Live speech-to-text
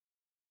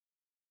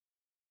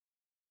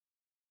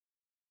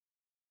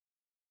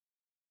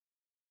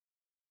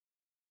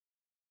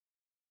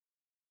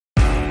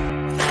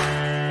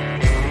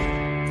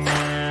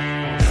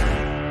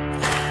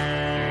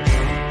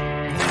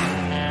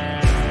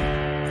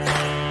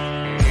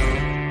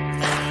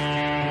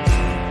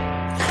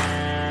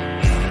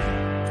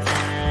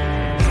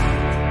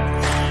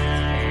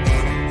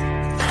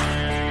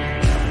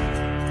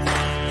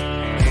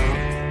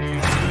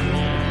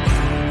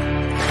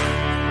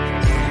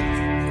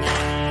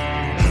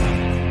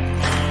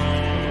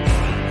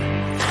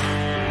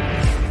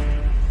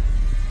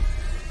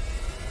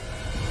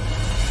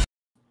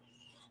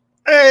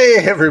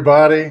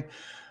everybody.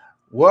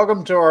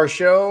 Welcome to our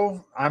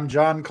show. I'm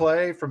John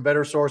Clay from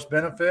Better Source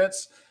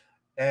Benefits,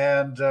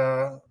 and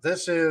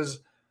this is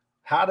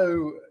how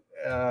to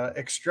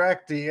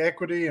extract the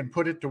equity and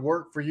put it to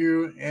work for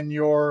you in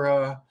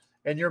your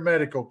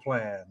medical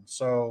plan.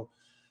 So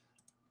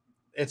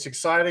it's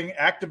exciting.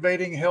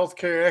 Activating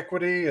healthcare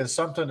equity is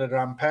something that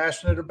I'm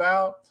passionate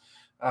about.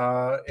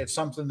 It's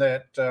something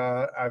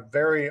that I've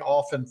very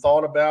often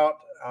thought about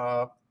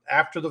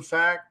after the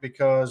fact,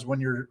 because when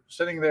you're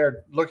sitting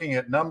there looking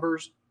at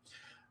numbers,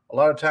 a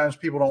lot of times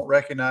people don't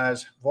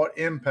recognize what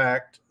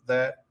impact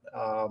that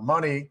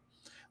money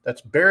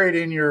that's buried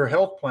in your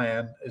health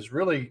plan is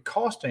really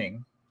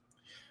costing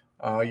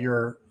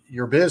your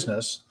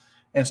business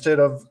instead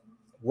of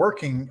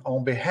working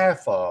on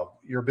behalf of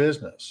your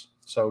business.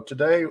 So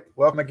today,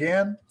 welcome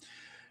again.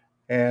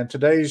 And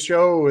today's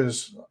show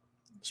is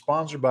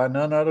sponsored by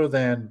none other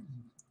than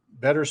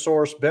Better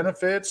Source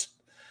Benefits,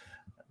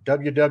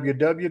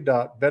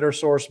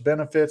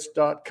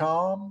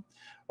 www.bettersourcebenefits.com.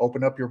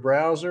 Open up your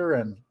browser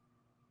and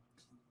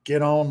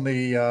get on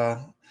the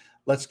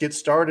let's get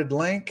started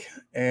link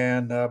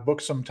and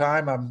book some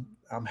time. I'm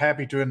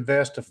happy to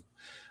invest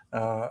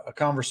a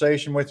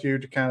conversation with you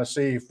to kind of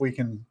see if we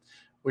can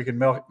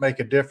make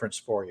a difference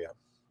for you.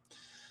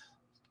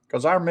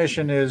 Because our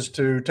mission is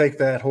to take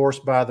that horse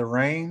by the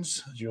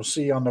reins, as you'll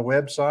see on the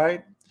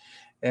website.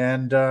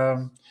 And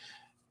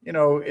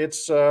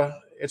it's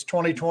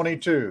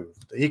 2022.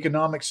 The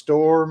economic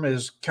storm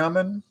is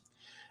coming,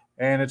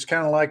 and it's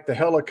kind of like the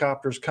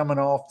helicopters coming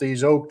off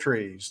these oak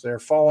trees. They're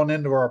falling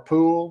into our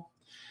pool,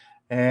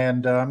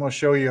 and I'm going to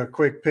show you a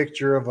quick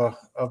picture of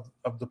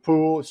the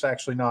pool. It's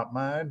actually not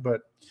mine,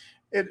 but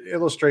it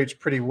illustrates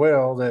pretty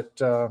well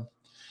that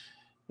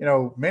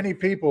many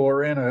people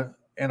are in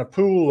a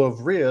pool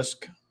of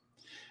risk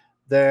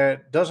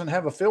that doesn't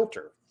have a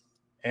filter.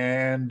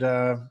 And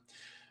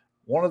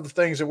one of the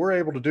things that we're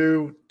able to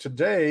do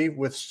today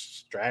with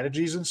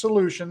strategies and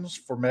solutions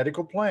for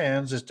medical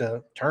plans is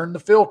to turn the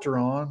filter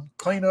on,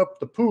 clean up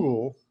the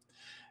pool,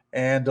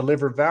 and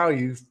deliver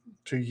value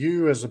to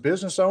you as a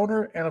business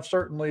owner, and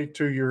certainly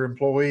to your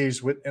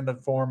employees in the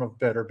form of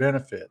better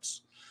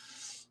benefits.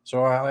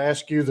 So I'll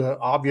ask you the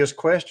obvious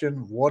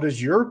question: what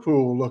does your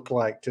pool look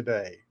like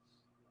today?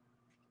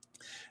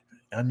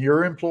 On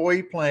your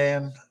employee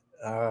plan,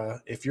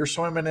 if you're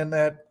swimming in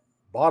that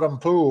bottom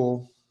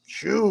pool,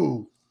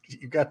 shoo,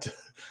 ain't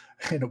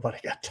nobody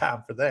got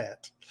time for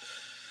that.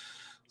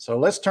 So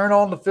let's turn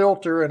on the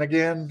filter, and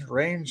again,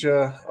 arrange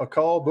a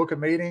call, book a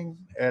meeting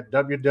at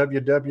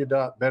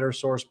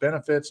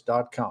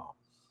www.bettersourcebenefits.com.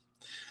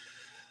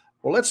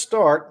 Well, let's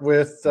start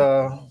with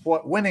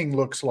what winning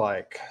looks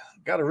like.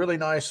 Got a really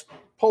nice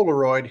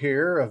Polaroid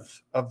here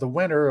of the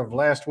winner of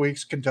last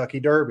week's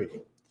Kentucky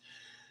Derby.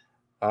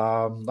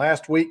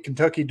 Last week,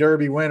 Kentucky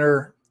Derby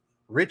winner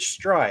Rich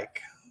Strike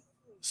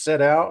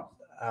set out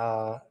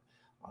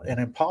an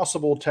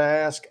impossible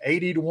task,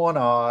 80-1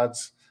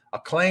 odds, a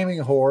claiming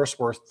horse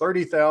worth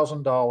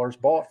 $30,000,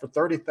 bought for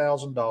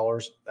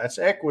 $30,000. That's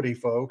equity,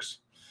 folks.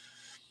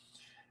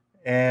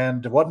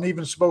 And wasn't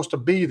even supposed to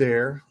be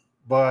there,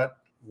 but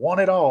won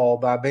it all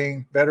by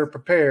being better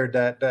prepared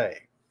that day.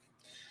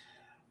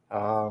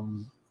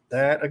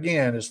 That,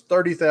 again, is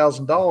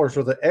 $30,000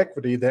 for the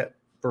equity that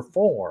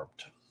performed.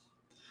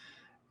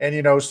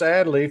 And,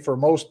 sadly, for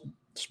most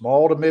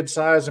small to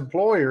mid-sized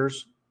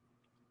employers,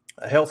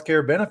 a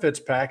healthcare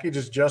benefits package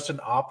is just an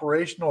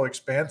operational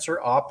expense, or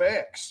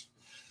OpEx.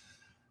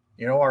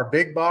 Our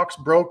big box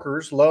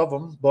brokers love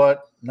them,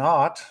 but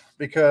not,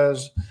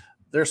 because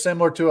they're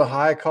similar to a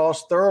high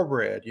cost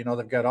thoroughbred.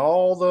 They've got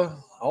all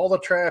the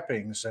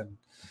trappings and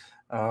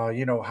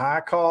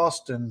high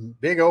cost and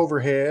big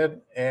overhead,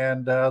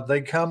 and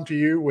they come to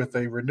you with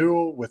a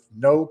renewal with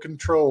no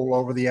control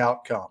over the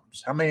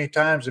outcomes. How many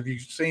times have you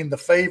seen the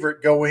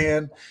favorite go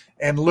in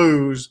and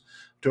lose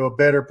to a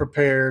better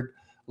prepared,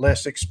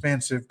 less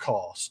expensive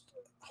cost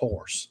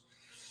horse?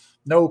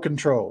 No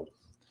control.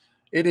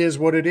 It is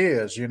what it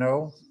is.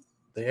 The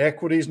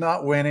equity's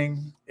not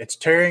winning. It's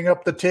tearing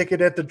up the ticket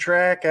at the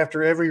track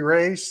after every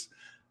race,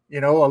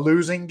 a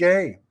losing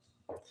game.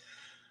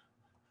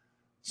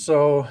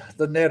 So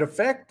the net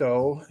effect,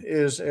 though,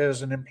 is,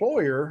 as an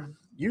employer,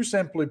 you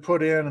simply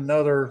put in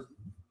another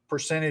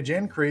percentage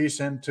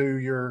increase into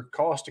your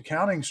cost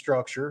accounting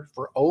structure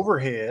for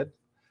overhead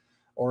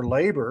or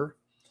labor.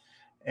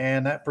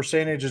 And that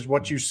percentage is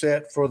what you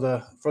set for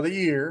the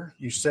year.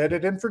 You set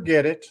it and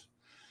forget it,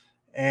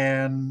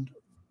 and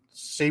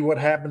see what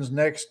happens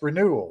next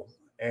renewal.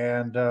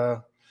 And,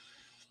 to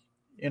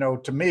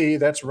me,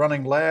 that's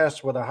running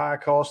last with a high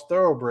cost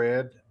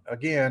thoroughbred.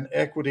 Again,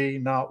 equity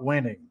not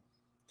winning.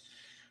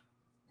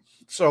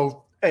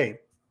 So,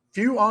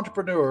 few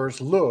entrepreneurs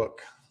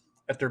look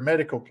at their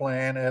medical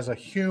plan as a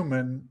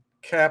human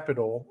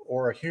capital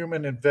or a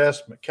human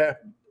investment,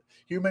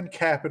 human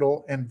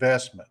capital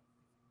investment.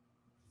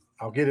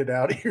 I'll get it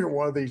out here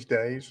one of these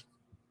days.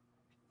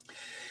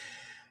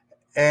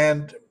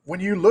 And when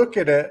you look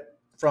at it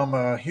from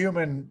a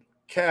human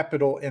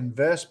capital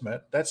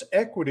investment, that's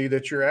equity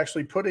that you're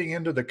actually putting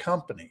into the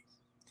company.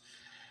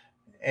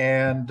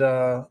 And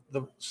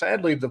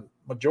sadly, the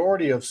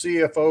majority of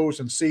CFOs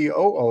and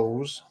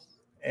COOs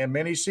and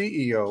many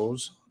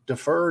CEOs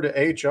defer to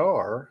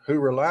HR, who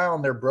rely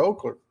on their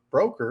broker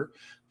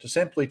to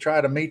simply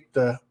try to meet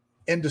the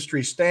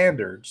industry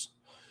standards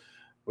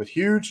with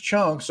huge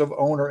chunks of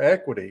owner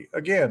equity.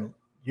 Again,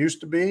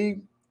 used to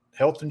be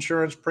health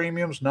insurance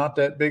premiums, not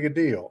that big a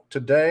deal.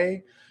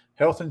 Today,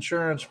 health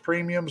insurance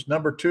premiums,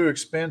 number 2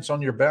 expense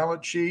on your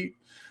balance sheet,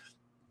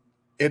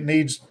 it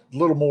needs a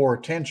little more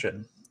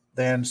attention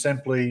than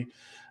simply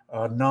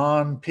a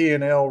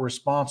non-PNL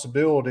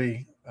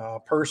responsibility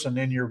person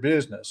in your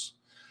business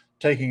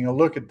taking a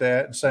look at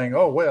that and saying,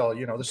 oh, well,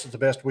 this is the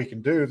best we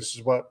can do. This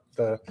is what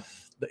the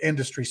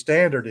industry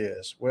standard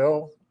is.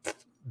 Well,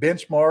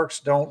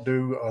 benchmarks don't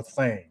do a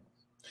thing.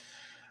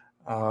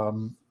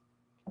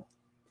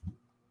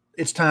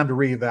 It's time to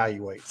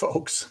reevaluate,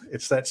 folks.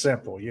 It's that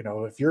simple.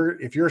 If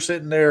you're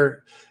sitting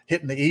there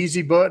hitting the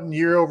easy button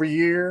year over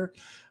year,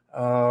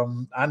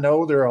 I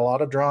know there are a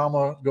lot of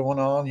drama going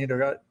on.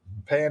 Got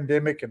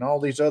pandemic and all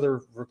these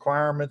other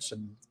requirements,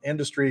 and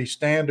industry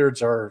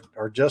standards are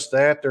just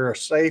that. They're a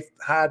safe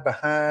hide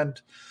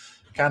behind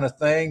kind of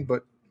thing.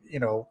 But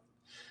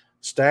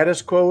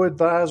status quo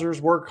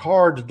advisors work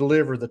hard to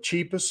deliver the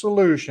cheapest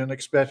solution,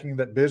 expecting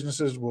that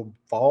businesses will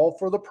fall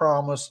for the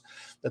promise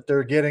that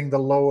they're getting the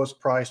lowest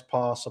price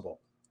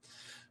possible.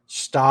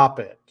 Stop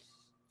it.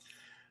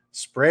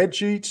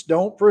 Spreadsheets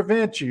don't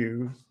prevent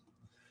you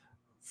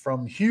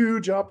from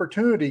huge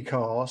opportunity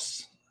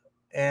costs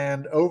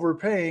and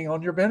overpaying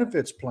on your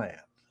benefits plan.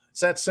 It's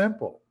that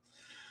simple.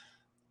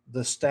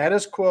 The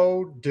status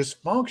quo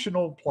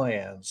dysfunctional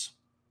plans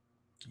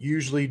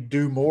usually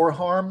do more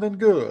harm than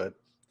good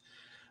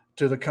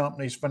to the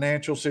company's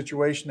financial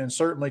situation, and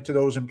certainly to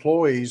those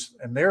employees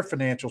and their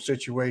financial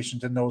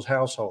situations in those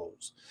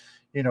households.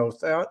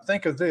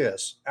 Think of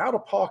this: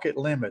 out-of-pocket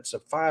limits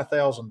of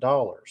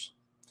 $5,000.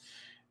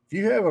 If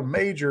you have a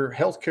major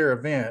healthcare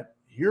event,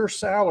 your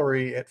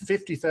salary at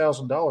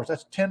 $50,000,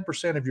 that's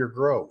 10% of your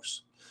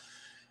gross.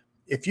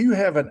 If you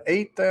have an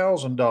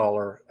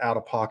 $8,000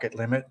 out-of-pocket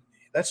limit,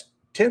 that's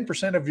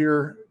 10% of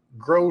your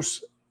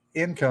gross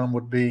income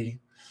would be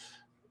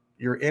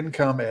your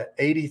income at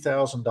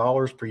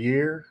 $80,000 per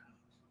year.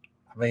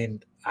 I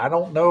mean, I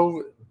don't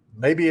know.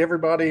 Maybe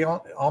everybody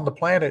on the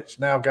planet's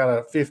now got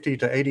a $50,000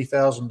 to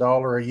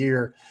 $80,000 a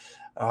year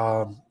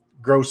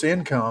gross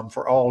income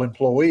for all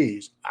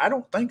employees. I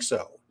don't think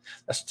so.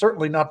 That's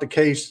certainly not the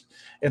case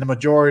in the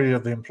majority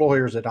of the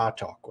employers that I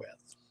talk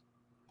with.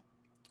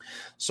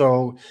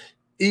 So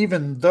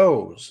even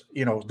those,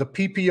 the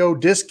PPO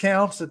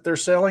discounts that they're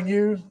selling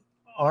you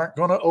aren't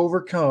going to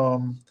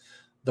overcome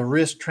the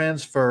risk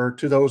transfer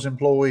to those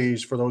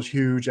employees for those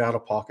huge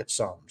out-of-pocket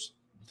sums.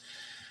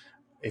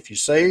 If you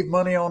save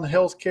money on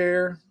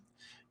healthcare,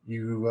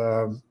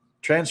 you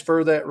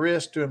transfer that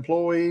risk to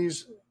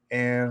employees,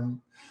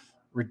 and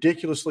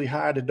ridiculously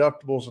high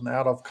deductibles and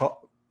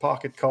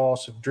out-of-pocket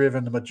costs have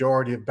driven the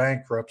majority of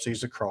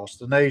bankruptcies across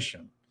the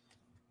nation.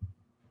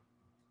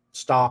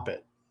 Stop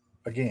it.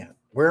 Again,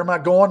 where am I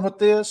going with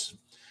this?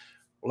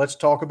 Well, let's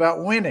talk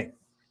about winning.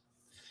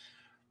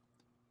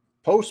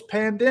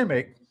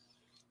 Post-pandemic,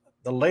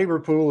 the labor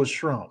pool has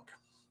shrunk.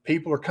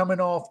 People are coming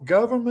off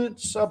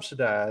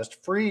government-subsidized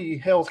free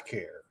health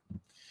care.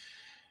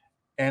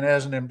 And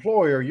as an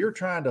employer, you're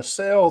trying to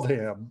sell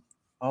them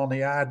on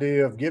the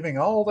idea of giving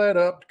all that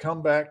up to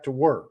come back to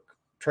work,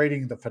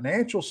 trading the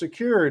financial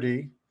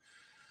security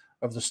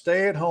of the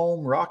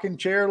stay-at-home rocking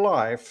chair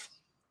life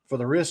for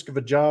the risk of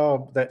a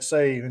job that,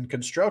 say, in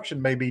construction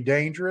may be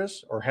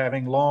dangerous, or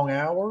having long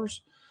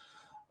hours,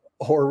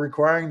 or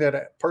requiring that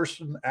a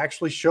person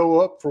actually show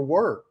up for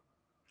work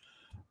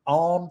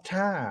on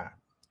time.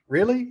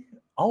 Really?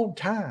 On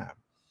time.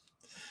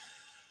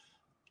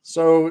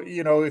 So,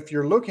 if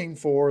you're looking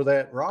for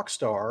that rock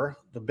star,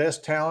 the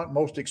best talent,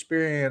 most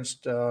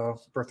experienced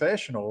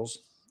professionals,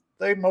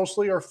 they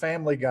mostly are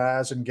family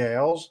guys and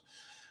gals.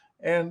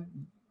 And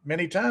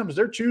many times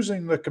they're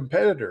choosing the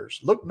competitors.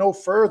 Look no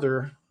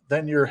further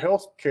than your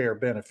health care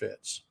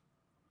benefits.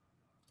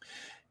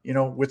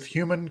 With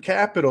human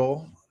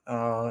capital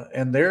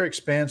and their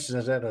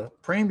expenses at a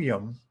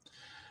premium,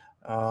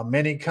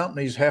 many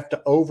companies have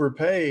to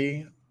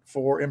overpay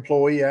for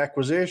employee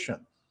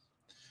acquisition.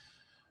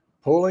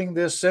 Pulling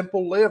this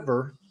simple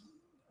lever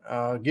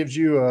gives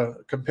you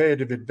a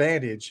competitive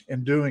advantage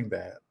in doing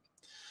that.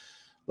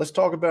 Let's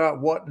talk about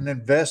what an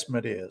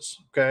investment is,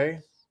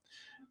 okay?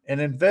 An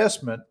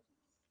investment,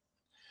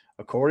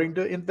 according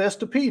to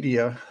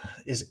Investopedia,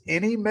 is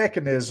any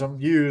mechanism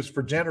used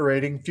for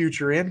generating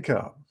future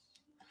income.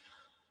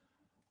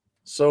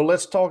 So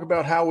let's talk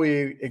about how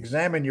we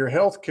examine your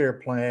healthcare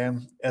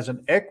plan as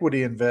an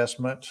equity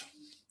investment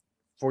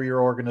for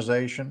your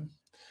organization,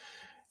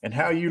 and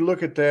how you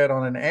look at that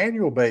on an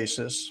annual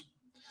basis,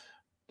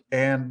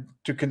 and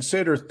to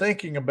consider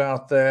thinking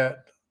about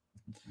that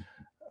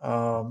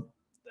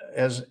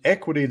as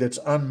equity that's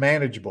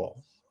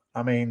unmanageable.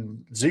 I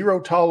mean,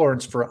 zero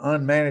tolerance for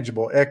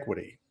unmanageable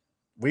equity.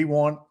 We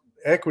want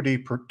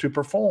equity to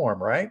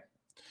perform, right?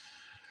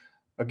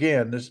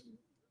 Again,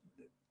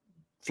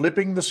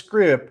 Flipping the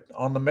script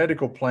on the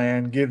medical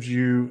plan gives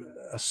you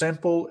a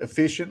simple,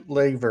 efficient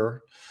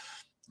lever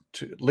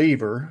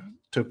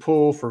to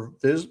pull for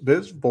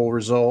visible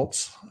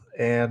results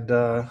and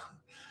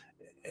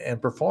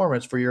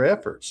performance for your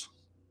efforts.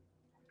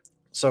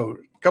 So,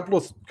 couple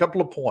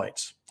of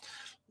points.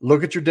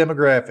 Look at your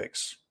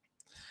demographics.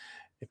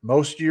 If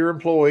most of your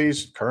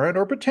employees, current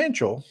or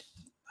potential,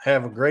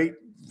 have a great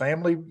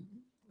family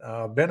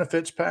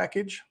benefits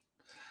package,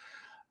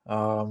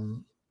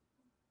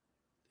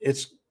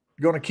 it's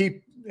going to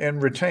keep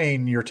and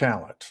retain your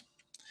talent.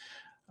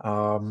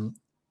 And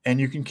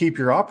you can keep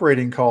your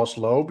operating costs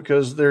low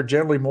because they're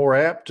generally more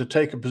apt to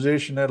take a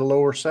position at a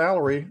lower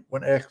salary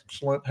when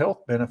excellent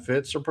health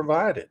benefits are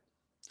provided.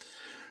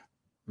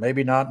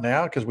 Maybe not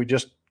now because we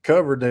just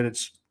covered that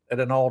it's at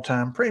an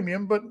all-time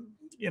premium, but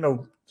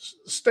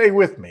stay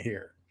with me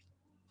here.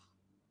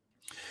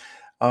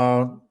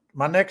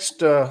 My next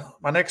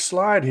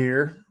slide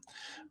here,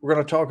 we're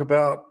going to talk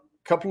about a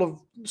couple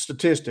of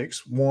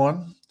statistics.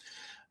 One,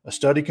 a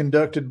study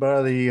conducted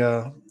by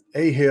the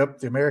AHIP,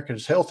 the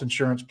Americans Health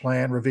Insurance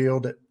Plan,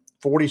 revealed that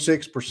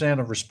 46%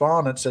 of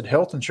respondents said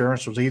health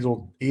insurance was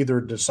either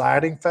a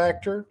deciding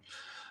factor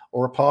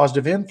or a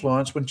positive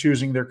influence when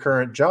choosing their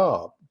current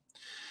job.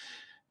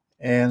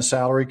 And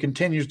salary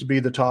continues to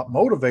be the top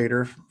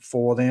motivator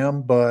for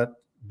them, but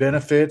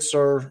benefits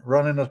are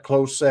running a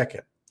close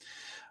second.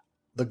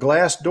 The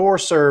Glassdoor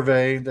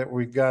survey that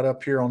we've got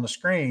up here on the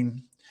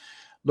screen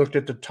looked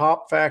at the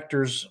top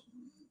factors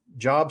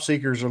job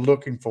seekers are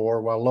looking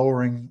for while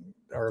looking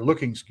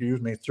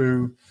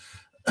through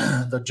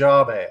the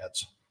job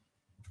ads.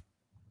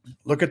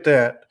 Look at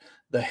that.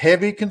 The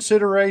heavy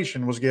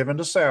consideration was given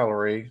to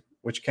salary,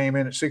 which came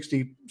in at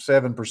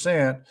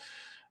 67%.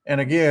 And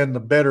again, the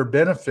better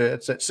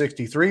benefits at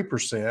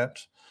 63%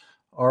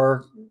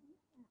 are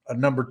a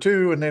number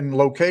two, and then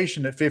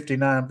location at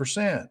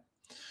 59%.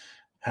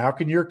 How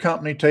can your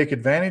company take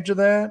advantage of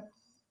that?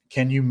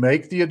 Can you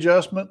make the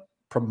adjustment,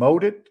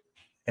 promote it,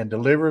 and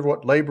deliver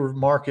what labor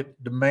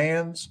market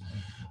demands,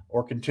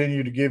 or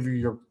continue to give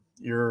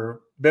your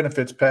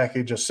benefits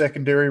package a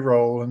secondary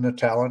role in the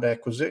talent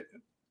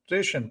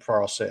acquisition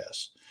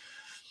process?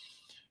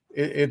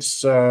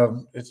 It's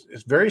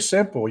very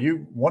simple.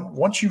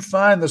 Once you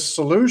find the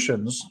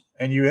solutions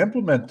and you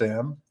implement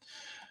them,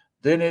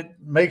 then it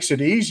makes it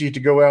easy to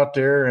go out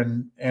there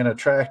and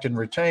attract and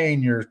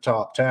retain your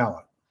top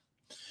talent.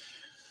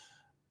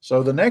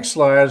 So the next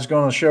slide is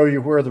going to show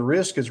you where the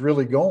risk is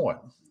really going.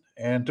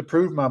 And to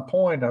prove my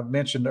point, I've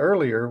mentioned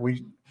earlier,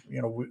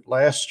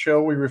 last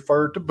show we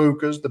referred to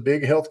BUCAs, the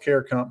big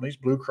healthcare companies,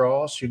 Blue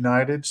Cross,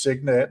 United,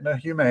 Cigna, Aetna,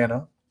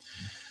 Humana.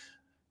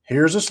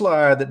 Here's a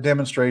slide that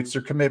demonstrates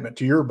their commitment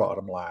to your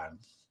bottom line.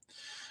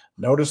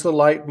 Notice the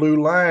light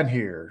blue line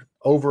here.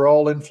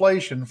 Overall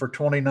inflation for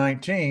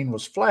 2019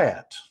 was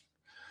flat,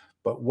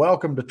 but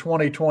welcome to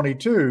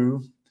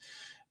 2022,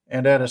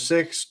 and at a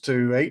 6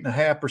 to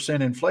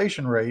 8.5%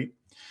 inflation rate.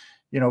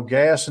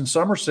 Gas in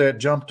Somerset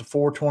jumped to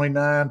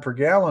 $4.29 per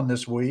gallon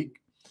this week,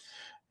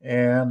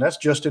 and that's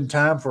just in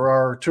time for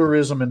our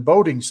tourism and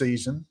boating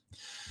season.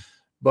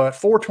 But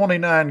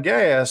 $4.29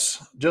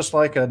 gas, just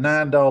like a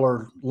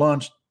 $9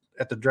 lunch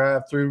at the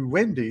drive-through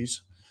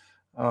Wendy's,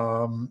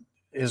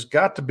 has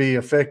got to be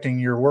affecting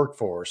your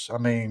workforce. I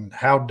mean,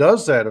 how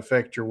does that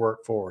affect your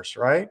workforce,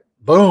 right?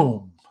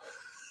 Boom.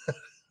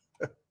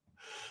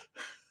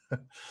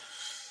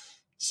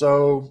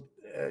 So,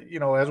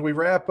 as we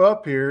wrap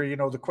up here,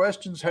 the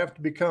questions have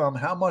to become,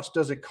 how much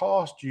does it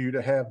cost you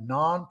to have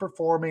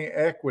non-performing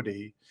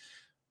equity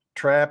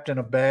trapped in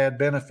a bad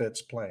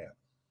benefits plan?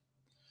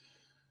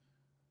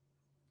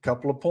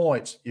 Couple of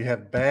points. You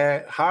have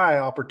high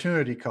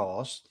opportunity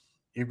costs.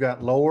 You've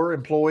got lower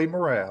employee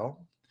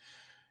morale.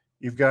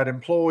 You've got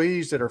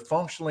employees that are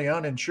functionally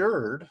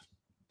uninsured.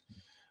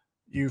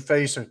 You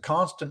face a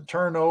constant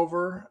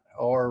turnover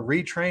or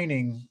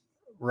retraining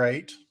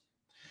rate.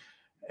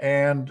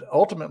 And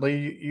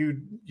ultimately,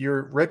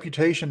 your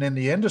reputation in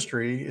the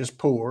industry is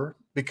poor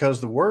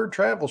because the word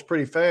travels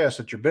pretty fast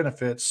that your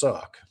benefits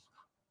suck.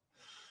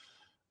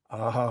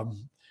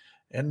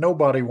 And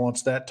nobody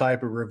wants that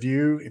type of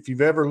review. If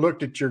you've ever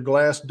looked at your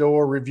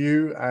Glassdoor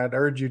review, I'd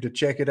urge you to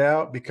check it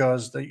out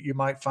because you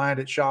might find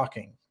it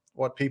shocking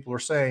what people are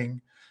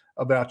saying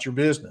about your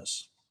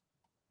business.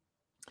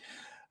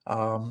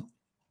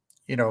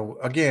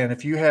 Again,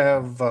 if you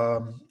have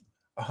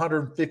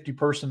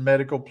 150-person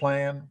medical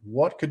plan,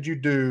 what could you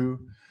do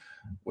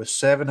with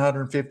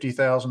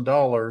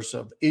 $750,000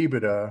 of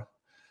EBITDA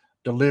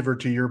delivered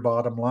to your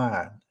bottom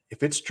line?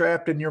 If it's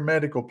trapped in your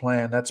medical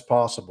plan, that's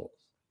possible.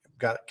 I've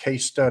got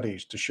case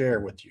studies to share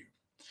with you.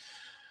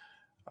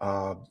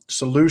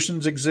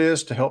 Solutions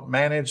exist to help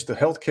manage the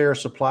healthcare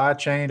supply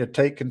chain, to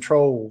take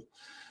control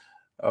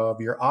of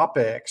your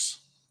OPEX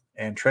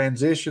and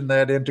transition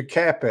that into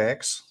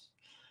CAPEX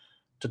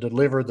to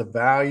deliver the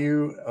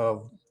value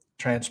of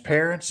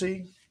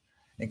transparency,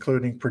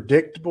 including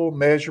predictable,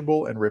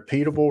 measurable, and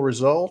repeatable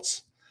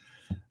results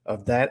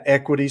of that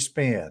equity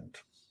spend.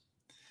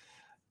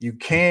 You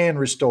can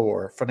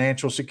restore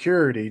financial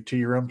security to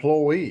your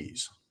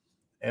employees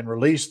and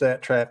release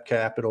that trapped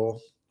capital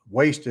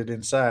wasted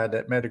inside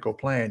that medical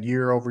plan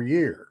year over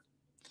year.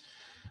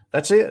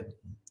 That's it.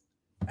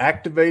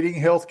 Activating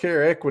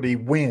healthcare equity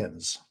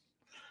wins.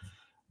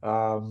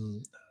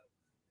 Don't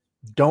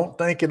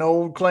think an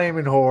old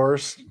claiming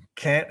horse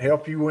can't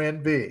help you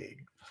win big.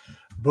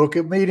 Book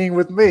a meeting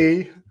with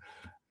me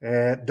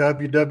at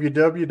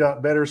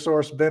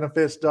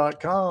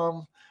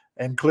www.bettersourcebenefits.com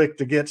and click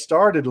the Get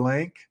Started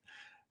link,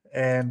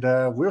 and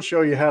we'll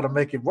show you how to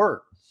make it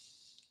work.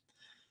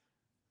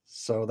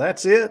 So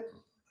that's it.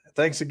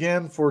 Thanks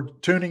again for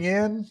tuning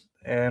in,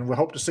 and we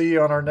hope to see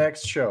you on our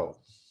next show.